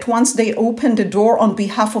afraid that once they open the door on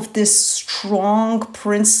behalf of this strong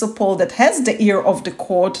principle that has the ear of the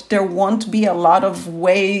court, there won't be a lot of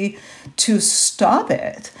way to stop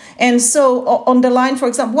it. And so on the line, for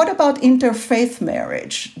example, what about interfaith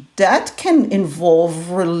marriage? That can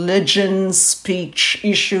involve religion, speech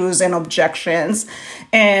issues and objections.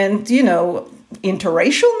 And,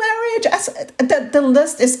 interracial marriage, the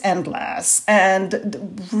list is endless,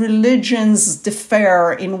 and religions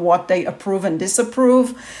differ in what they approve and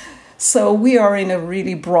disapprove. So we are in a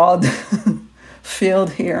really broad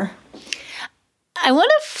field here. I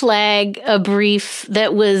want to flag a brief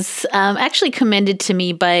that was actually commended to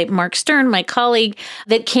me by Mark Stern, my colleague,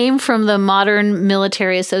 that came from the Modern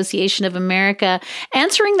Military Association of America,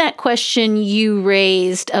 answering that question you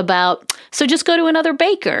raised about, so just go to another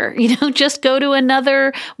baker, just go to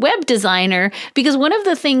another web designer, because one of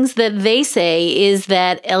the things that they say is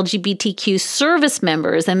that LGBTQ service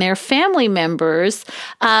members and their family members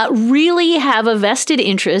really have a vested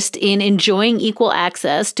interest in enjoying equal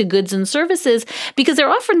access to goods and services, because they're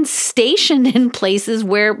often stationed in places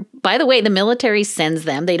where, by the way, the military sends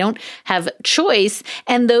them. They don't have choice.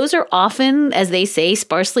 And those are often, as they say,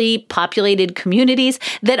 sparsely populated communities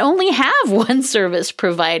that only have one service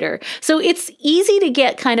provider. So it's easy to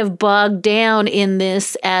get kind of bogged down in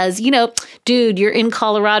this as, dude, you're in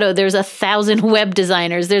Colorado, there's 1,000 web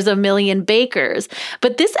designers, there's 1 million bakers.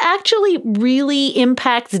 But this actually really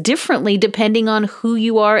impacts differently depending on who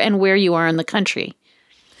you are and where you are in the country.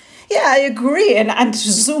 Yeah, I agree. And to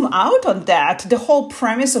zoom out on that, the whole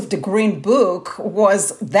premise of the Green Book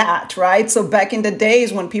was that, right? So back in the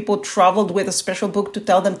days when people traveled with a special book to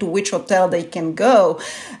tell them to which hotel they can go,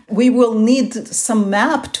 we will need some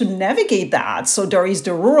map to navigate that. So there is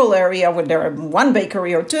the rural area where there are one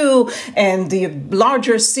bakery or two, and the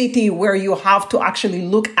larger city where you have to actually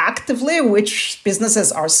look actively which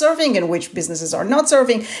businesses are serving and which businesses are not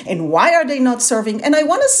serving, and why are they not serving. And I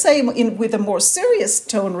want to say with a more serious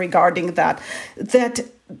tone regarding that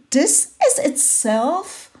this is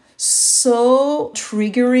itself so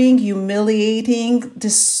triggering, humiliating,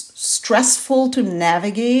 stressful to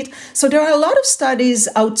navigate. So there are a lot of studies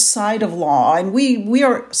outside of law, and we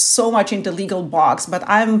are so much in the legal box, but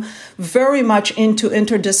I'm very much into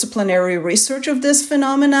interdisciplinary research of this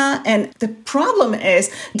phenomena. And the problem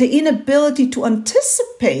is the inability to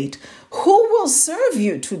anticipate who will serve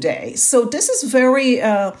you today. So this is very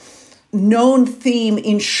known theme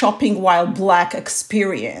in shopping while Black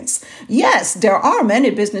experience. Yes, there are many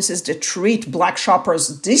businesses that treat Black shoppers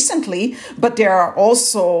decently, but there are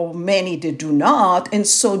also many that do not. And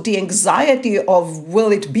so the anxiety of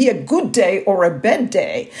will it be a good day or a bad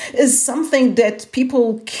day is something that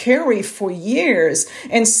people carry for years.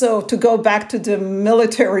 And so to go back to the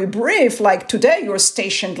military brief, like today you're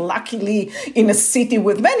stationed luckily in a city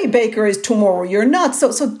with many bakeries, tomorrow you're not.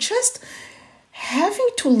 So just having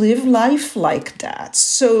to live life like that.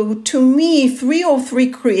 So to me, 303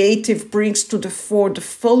 Creative brings to the fore the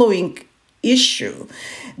following issue.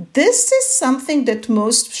 This is something that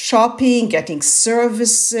most shopping, getting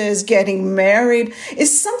services, getting married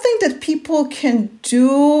is something that people can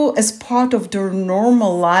do as part of their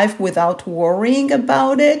normal life without worrying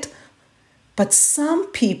about it. But some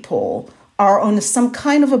people are on some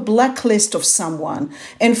kind of a blacklist of someone.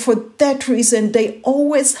 And for that reason, they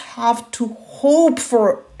always have to hope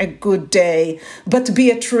for a good day, but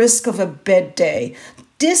be at risk of a bad day.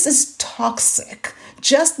 This is toxic.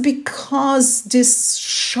 Just because this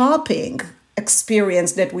shopping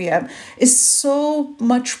experience that we have is so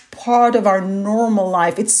much part of our normal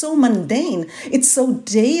life. It's so mundane. It's so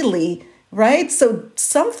daily, right? So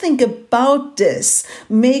something about this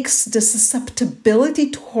makes the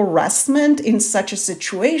susceptibility to harassment in such a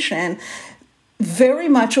situation very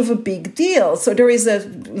much of a big deal. So there is a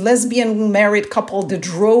lesbian married couple that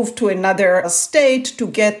drove to another state to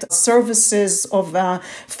get services of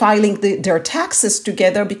filing their taxes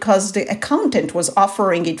together because the accountant was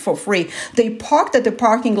offering it for free. They parked at the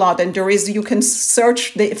parking lot, and you can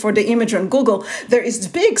search for the image on Google. There is a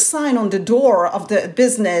big sign on the door of the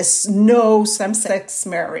business, no same-sex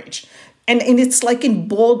marriage. And it's like in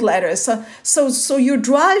bold letters. So you're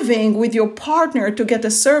driving with your partner to get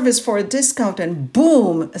a service for a discount, and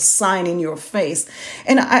boom, a sign in your face.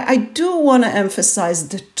 And I do want to emphasize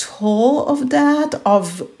the toll of that,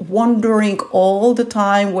 of wondering all the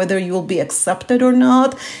time whether you'll be accepted or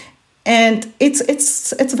not. And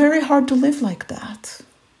it's very hard to live like that.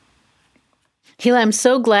 Hila, I'm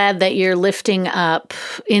so glad that you're lifting up,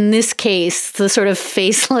 in this case, the sort of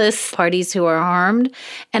faceless parties who are harmed.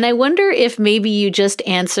 And I wonder if maybe you just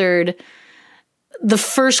answered the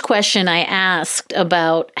first question I asked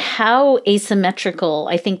about how asymmetrical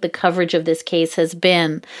I think the coverage of this case has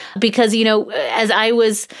been. Because, as I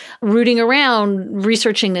was rooting around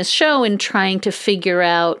researching this show and trying to figure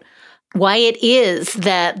out why it is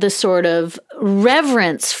that the sort of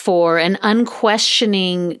reverence for an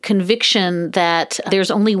unquestioning conviction that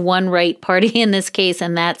there's only one right party in this case,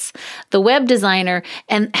 and that's the web designer,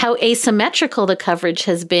 and how asymmetrical the coverage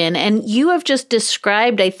has been. And you have just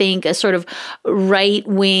described, I think, a sort of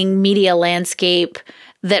right-wing media landscape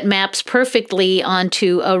that maps perfectly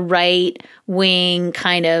onto a right-wing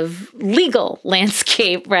kind of legal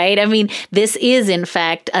landscape, right? I mean, this is, in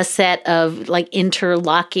fact, a set of like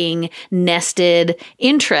interlocking, nested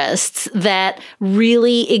interests that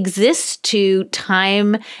really exist to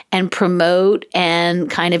time and promote and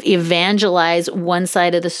kind of evangelize one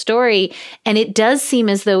side of the story. And it does seem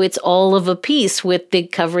as though it's all of a piece with the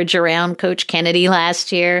coverage around Coach Kennedy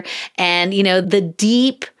last year and, the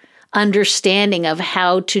deep understanding of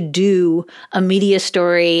how to do a media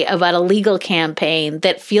story about a legal campaign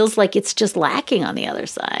that feels like it's just lacking on the other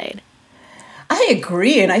side. I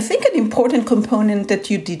agree. And I think an important component that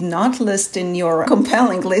you did not list in your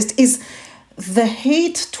compelling list is the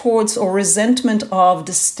hate towards or resentment of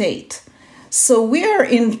the state. So we are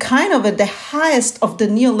in kind of at the highest of the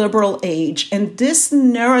neoliberal age. And this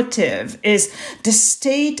narrative is the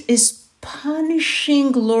state is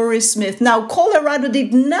punishing Lorie Smith. Now, Colorado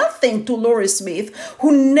did nothing to Lorie Smith,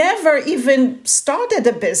 who never even started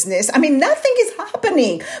a business. I mean, nothing is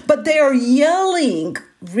happening, but they are yelling,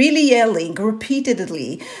 really yelling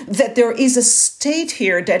repeatedly that there is a state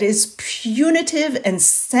here that is punitive and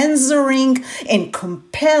censoring and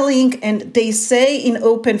compelling. And they say in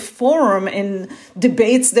open forum, in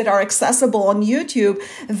debates that are accessible on YouTube,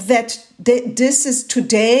 that this is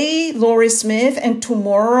today Lorie Smith, and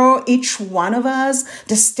tomorrow each one of us,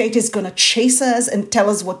 the state is going to chase us and tell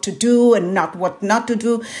us what to do and what not to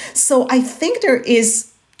do. So I think there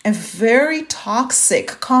is a very toxic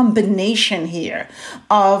combination here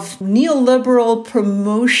of neoliberal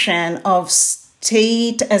promotion of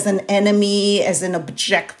state as an enemy, as an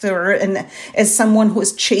objector, and as someone who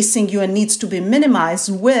is chasing you and needs to be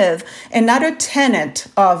minimized, with another tenet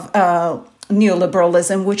of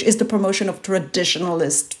neoliberalism, which is the promotion of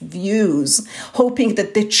traditionalist views, hoping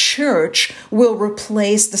that the church will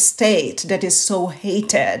replace the state that is so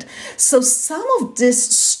hated. So some of this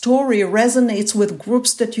story resonates with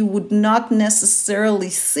groups that you would not necessarily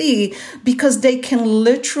see, because they can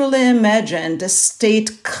literally imagine the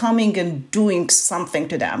state coming and doing something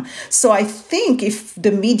to them. So I think if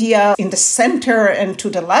the media in the center and to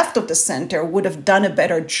the left of the center would have done a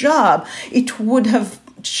better job, it would have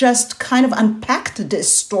just kind of unpacked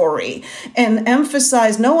this story and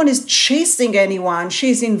emphasized no one is chasing anyone.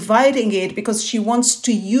 She's inviting it because she wants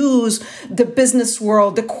to use the business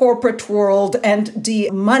world, the corporate world, and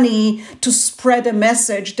the money to spread a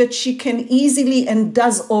message that she can easily and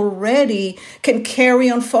does already can carry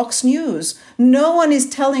on Fox News. No one is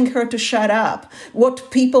telling her to shut up.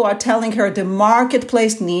 What people are telling her, the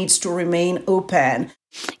marketplace needs to remain open.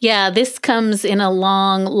 Yeah, this comes in a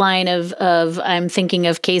long line of I'm thinking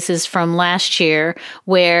of cases from last year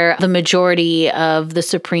where the majority of the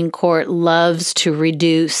Supreme Court loves to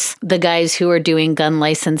reduce the guys who are doing gun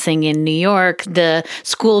licensing in New York, the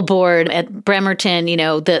school board at Bremerton,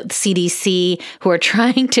 the CDC, who are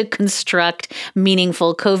trying to construct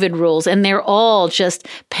meaningful COVID rules. And they're all just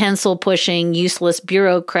pencil pushing, useless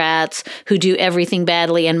bureaucrats who do everything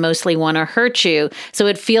badly and mostly want to hurt you. So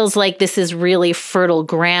it feels like this is really fertile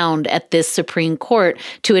ground at this Supreme Court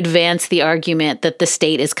to advance the argument that the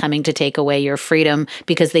state is coming to take away your freedom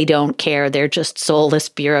because they don't care. They're just soulless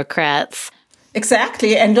bureaucrats.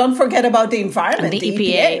 Exactly. And don't forget about the environment, the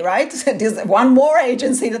EPA, right? There's one more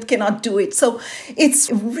agency that cannot do it. So it's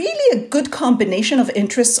really a good combination of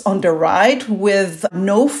interests on the right with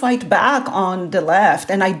no fight back on the left.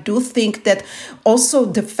 And I do think that also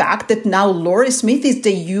the fact that now Lorie Smith is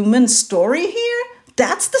the human story here,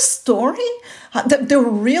 that's the story. The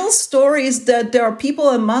real story is that there are people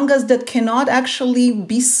among us that cannot actually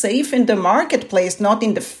be safe in the marketplace, not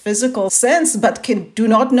in the physical sense, but do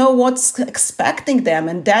not know what's expecting them.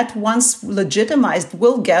 And that, once legitimized,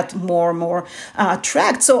 will get more and more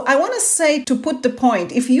tracked. So I want to say, to put the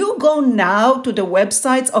point, if you go now to the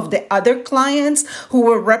websites of the other clients who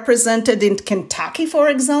were represented in Kentucky, for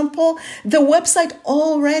example, the website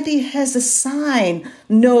already has a sign,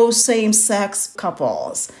 no same-sex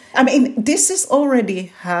couples. I mean, this is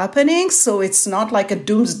already happening, so it's not like a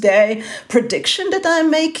doomsday prediction that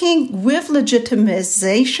I'm making. With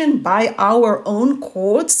legitimization by our own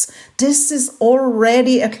courts, this is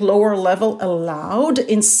already at lower level allowed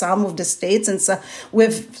in some of the states, and so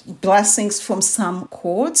with blessings from some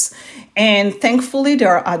courts. And thankfully,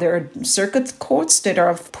 there are other circuit courts that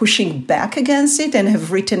are pushing back against it and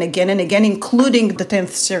have written again and again, including the 10th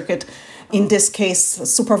Circuit, in this case,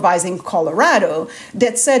 supervising Colorado,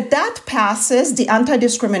 that said that passes the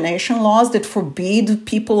anti-discrimination laws that forbid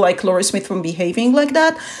people like Lorie Smith from behaving like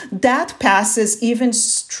that. That passes even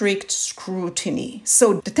strict scrutiny.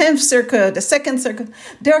 So the 10th Circuit, the 2nd Circuit,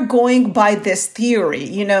 they're going by this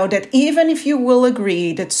theory, that even if you will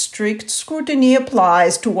agree that strict scrutiny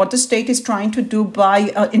applies to what the state is trying to do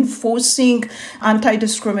by enforcing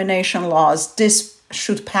anti-discrimination laws, this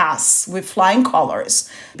should pass with flying colors,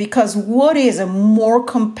 because what is a more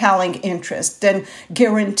compelling interest than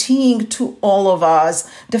guaranteeing to all of us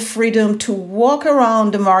the freedom to walk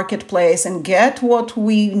around the marketplace and get what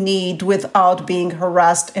we need without being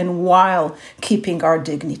harassed and while keeping our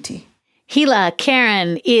dignity? Hila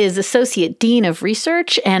Karen is Associate Dean of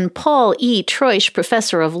Research and Paul E. Treusch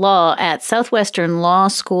Professor of Law at Southwestern Law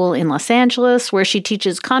School in Los Angeles, where she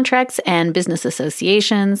teaches contracts and business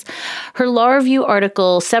associations. Her Law Review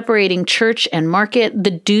article, Separating Church and Market,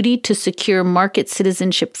 The Duty to Secure Market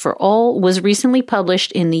Citizenship for All, was recently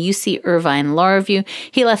published in the UC Irvine Law Review.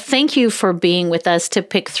 Hila, thank you for being with us to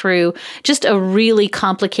pick through just a really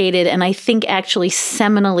complicated and I think actually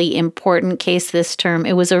seminally important case this term.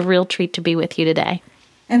 It was a real treat to be with you today.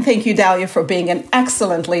 And thank you, Dahlia, for being an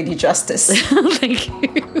excellent Lady Justice. Thank you.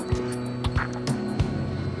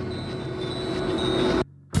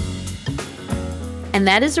 And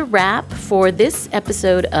that is a wrap for this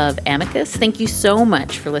episode of Amicus. Thank you so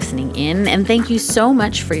much for listening in, and thank you so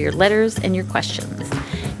much for your letters and your questions.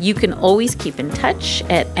 You can always keep in touch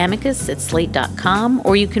at amicus@slate.com,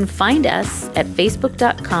 or you can find us at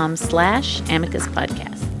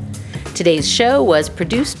facebook.com/amicuspodcast. Today's show was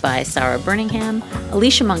produced by Sarah Birmingham.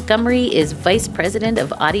 Alicia Montgomery is Vice President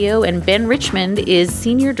of Audio, and Ben Richmond is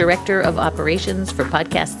Senior Director of Operations for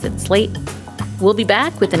Podcasts at Slate. We'll be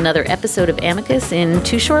back with another episode of Amicus in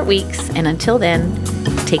 2 short weeks, and until then,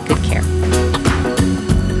 take good care.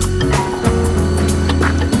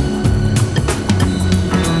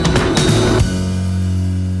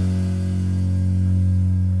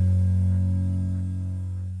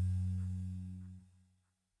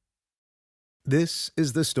 This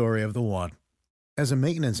is the story of the one. As a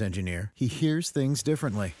maintenance engineer, he hears things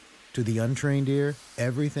differently. To the untrained ear,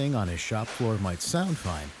 everything on his shop floor might sound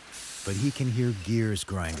fine, but he can hear gears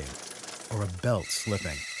grinding or a belt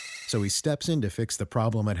slipping. So he steps in to fix the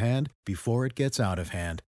problem at hand before it gets out of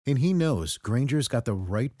hand. And he knows Grainger's got the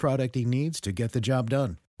right product he needs to get the job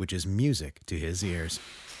done, which is music to his ears.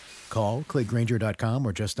 Call, click Grainger.com,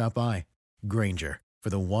 or just stop by. Grainger, for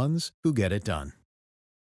the ones who get it done.